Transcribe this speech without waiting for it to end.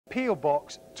P.O.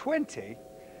 Box 20,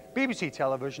 BBC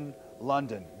Television,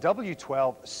 London,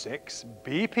 W12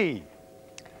 6BP.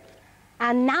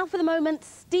 And now for the moment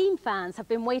steam fans have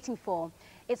been waiting for.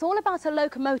 It's all about a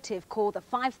locomotive called the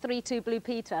 532 Blue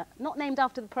Peter, not named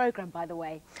after the programme, by the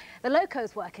way. The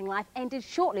loco's working life ended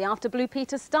shortly after Blue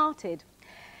Peter started.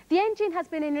 The engine has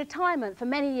been in retirement for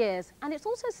many years, and it's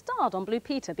also starred on Blue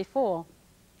Peter before.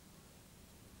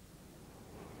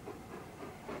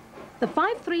 The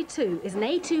 532 is an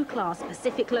A2 class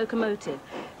Pacific locomotive,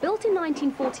 built in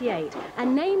 1948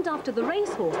 and named after the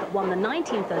racehorse that won the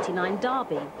 1939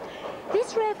 Derby.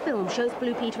 This rare film shows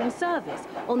Blue Peter in service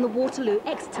on the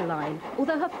Waterloo-Exeter line,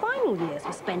 although her final years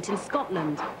were spent in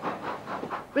Scotland.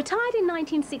 Retired in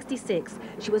 1966,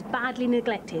 she was badly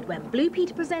neglected when Blue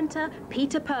Peter presenter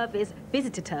Peter Purvis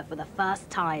visited her for the first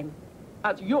time.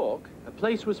 At York, a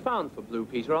place was found for Blue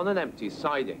Peter on an empty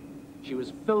siding. She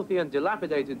was filthy and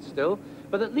dilapidated still,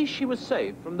 but at least she was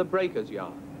saved from the breaker's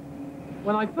yard.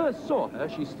 When I first saw her,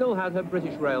 she still had her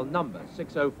British Rail number,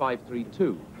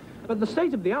 60532. But the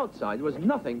state of the outside was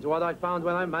nothing to what I found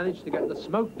when I managed to get the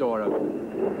smoke door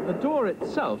open. The door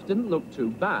itself didn't look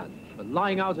too bad, but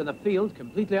lying out in a field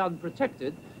completely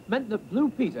unprotected meant that Blue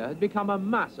Peter had become a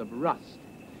mass of rust.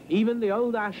 Even the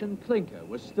old ash and clinker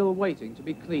was still waiting to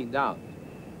be cleaned out.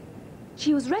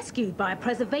 She was rescued by a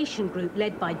preservation group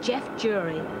led by Jeff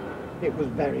Jury. It was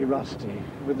very rusty,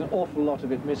 with an awful lot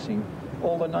of it missing.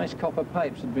 All the nice copper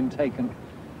pipes had been taken,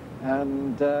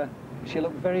 and she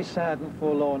looked very sad and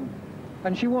forlorn.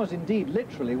 And she was indeed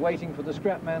literally waiting for the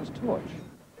scrapman's torch.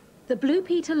 The Blue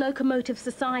Peter Locomotive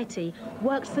Society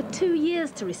worked for 2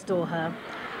 years to restore her.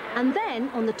 And then,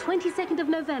 on the 22nd of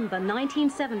November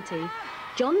 1970,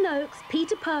 John Noakes,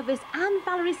 Peter Purvis and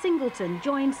Valerie Singleton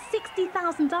joined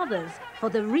 60,000 others for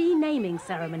the renaming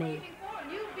ceremony.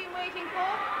 You've been waiting for.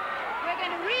 We're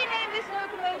going to rename this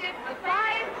locomotive the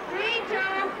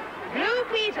 532 Blue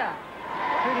Peter.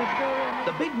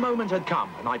 The big moment had come,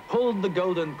 and I pulled the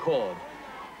golden cord.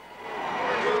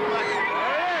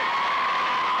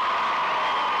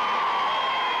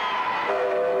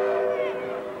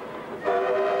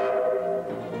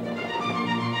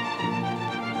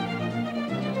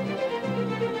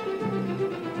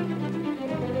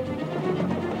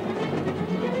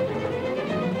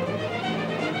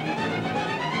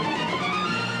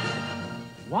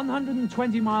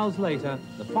 "120 miles later,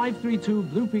 the 532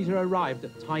 Blue Peter arrived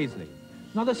at Tyseley.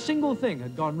 Not a single thing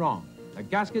had gone wrong. Her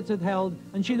gaskets had held,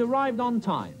 and she'd arrived on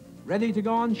time, ready to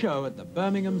go on show at the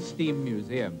Birmingham Steam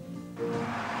Museum.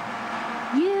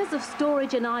 Years of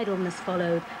storage and idleness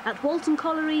followed at Walton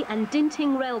Colliery and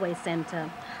Dinting Railway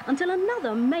Centre, until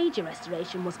another major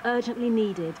restoration was urgently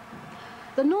needed.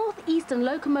 The North Eastern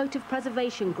Locomotive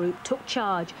Preservation Group took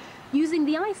charge, using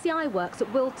the ICI works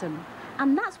at Wilton.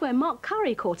 And that's where Mark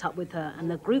Curry caught up with her and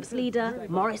the group's leader,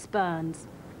 Maurice Burns.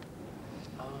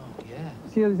 Oh, yeah.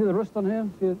 See the rust on here?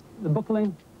 See the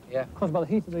buckling? Yeah. Caused by the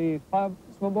heat of the fire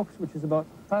smoke box, which is about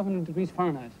 500 degrees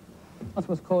Fahrenheit. That's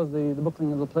what's caused the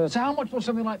buckling of the plate. So how much will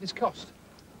something like this cost?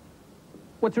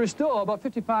 Well, to restore, about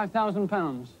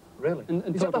 £55,000. Really? In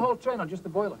Is that the whole train or just the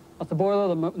boiler? That's the boiler,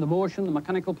 the motion, the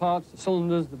mechanical parts, the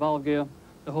cylinders, the valve gear,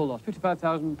 the whole lot.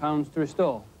 £55,000 to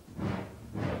restore.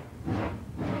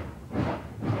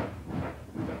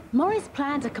 Maurice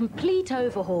planned a complete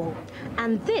overhaul,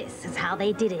 and this is how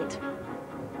they did it.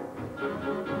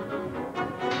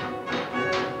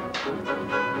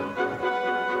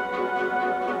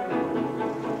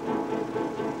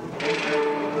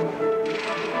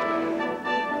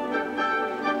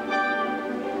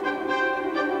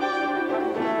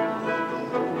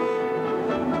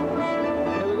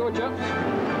 Here we go, chaps.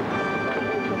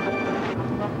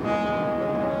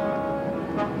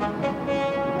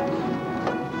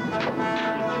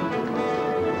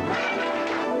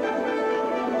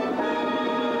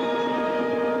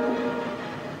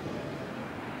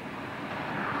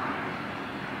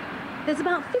 There's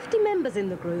about 50 members in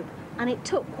the group, and it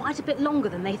took quite a bit longer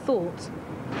than they thought.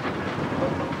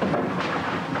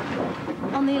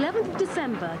 On the 11th of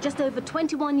December, just over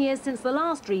 21 years since the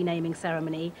last renaming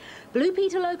ceremony, Blue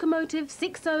Peter Locomotive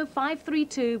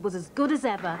 60532 was as good as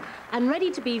ever and ready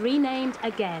to be renamed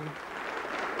again.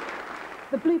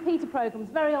 The Blue Peter programme is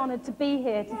very honoured to be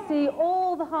here to see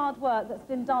all the hard work that's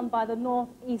been done by the North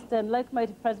Eastern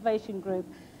Locomotive Preservation Group.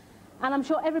 And I'm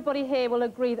sure everybody here will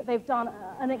agree that they've done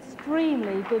an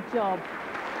extremely good job.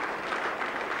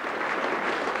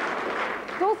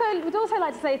 We'd also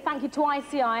like to say thank you to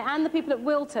ICI and the people at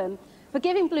Wilton for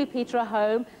giving Blue Peter a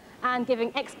home and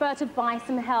giving expert advice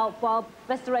and help while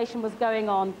restoration was going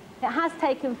on. It has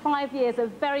taken 5 years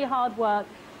of very hard work,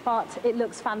 but it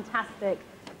looks fantastic.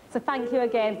 So thank you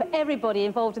again for everybody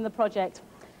involved in the project.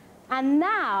 And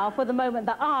now for the moment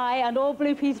that I and all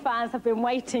Blue Peter fans have been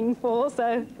waiting for.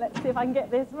 So let's see if I can get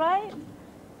this right.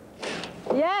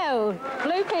 Yo,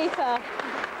 Blue Peter.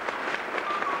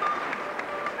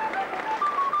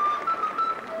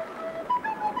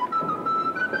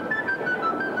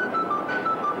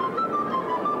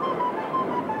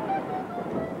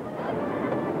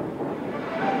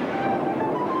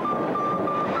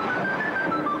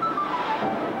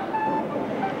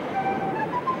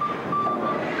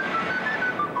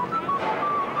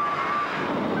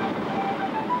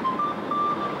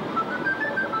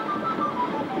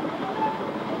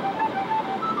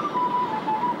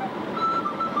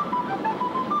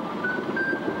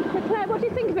 What do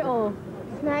you think of it all?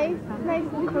 It's nice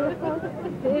and colourful.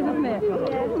 It is, isn't it?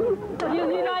 Yeah.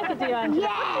 You like it, do you, Angela?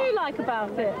 Yeah. What do you like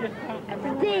about it?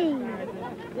 The theme.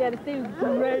 Yeah, the theme's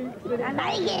great. I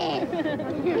like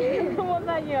it. What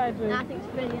about you, Andrew? I think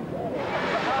it's brilliant.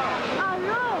 Oh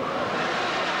no!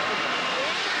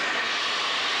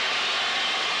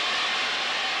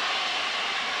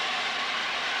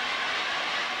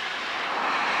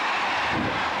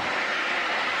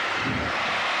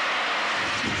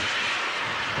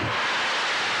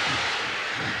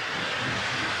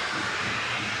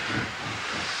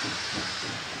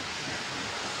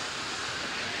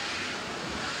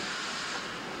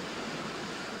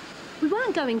 We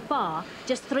weren't going far,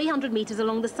 just 300 metres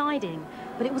along the siding,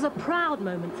 but it was a proud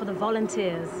moment for the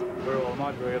volunteers. We're all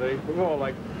mad, really. We're all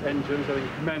like engines. I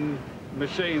think men,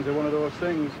 machines are one of those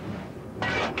things.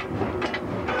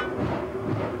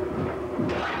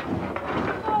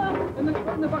 In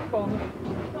the backbone.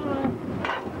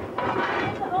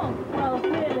 Oh, well,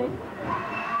 really?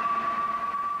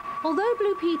 Although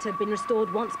Blue Peter had been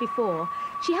restored once before,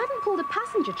 she hadn't pulled a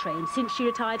passenger train since she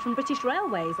retired from British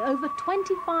Railways over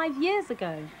 25 years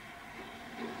ago.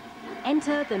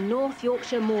 Enter the North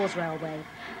Yorkshire Moors Railway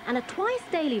and a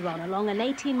twice-daily run along an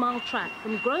 18-mile track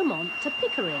from Gromont to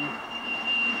Pickering.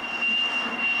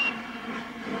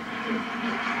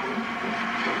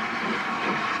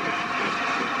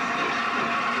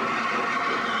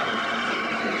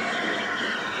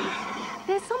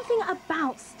 There's something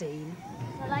about steam.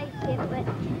 I like it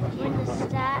when the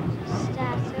starts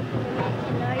up and they make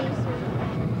a noise and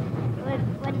when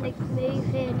they're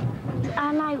moving.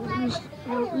 I like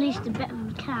at least a bit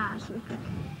of the cars.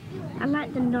 I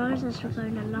like the noises for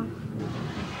going along.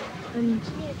 And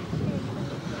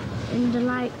I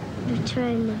like the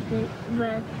train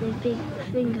where the big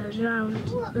thing goes round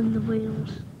and the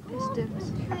wheels.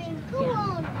 Pistons.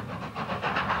 Yeah.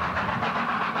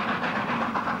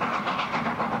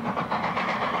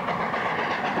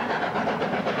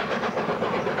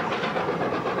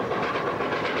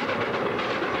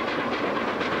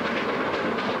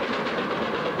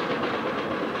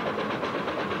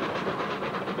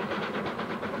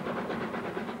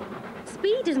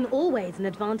 Speed isn't always an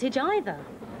advantage either.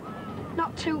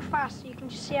 Not too fast, so you can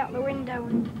just see out the window,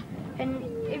 and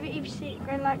if you see it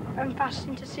going like fast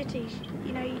into cities,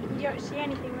 you know, you don't see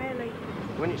anything really.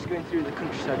 When it's going through the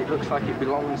countryside, it looks like it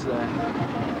belongs there.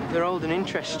 They're old and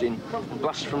interesting, a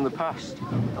blast from the past.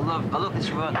 I love this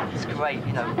run. It's great,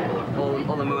 you know,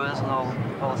 all the moors and all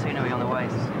the scenery on the way.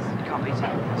 You can't beat it.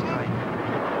 It's great.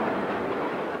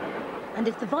 And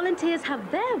if the volunteers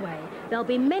have their way, there'll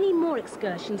be many more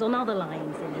excursions on other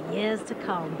lines in the years to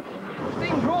come.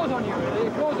 Steam grows on you, really.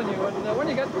 It grows on you. And when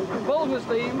you get involved with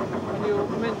steam and you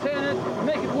maintain it,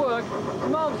 make it work, it's a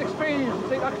marvellous experience to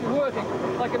see it actually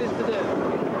working like it is today.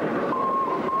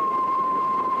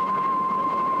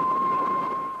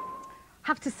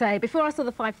 Have to say, before I saw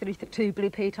the 532 Blue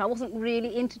Peter, I wasn't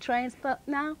really into trains, but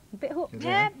now a bit hooked.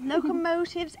 Yeah,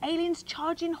 locomotives, aliens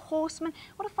charging horsemen.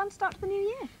 What a fun start to the new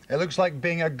year. It looks like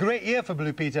being a great year for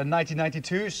Blue Peter in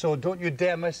 1992, so don't you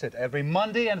dare miss it. Every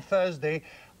Monday and Thursday,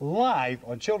 live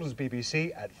on Children's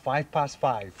BBC at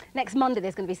 5:05. Next Monday,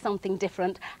 there's going to be something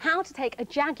different. How to take a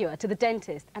Jaguar to the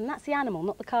dentist, and that's the animal,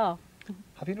 not the car.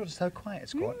 Have you noticed how quiet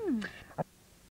it's got?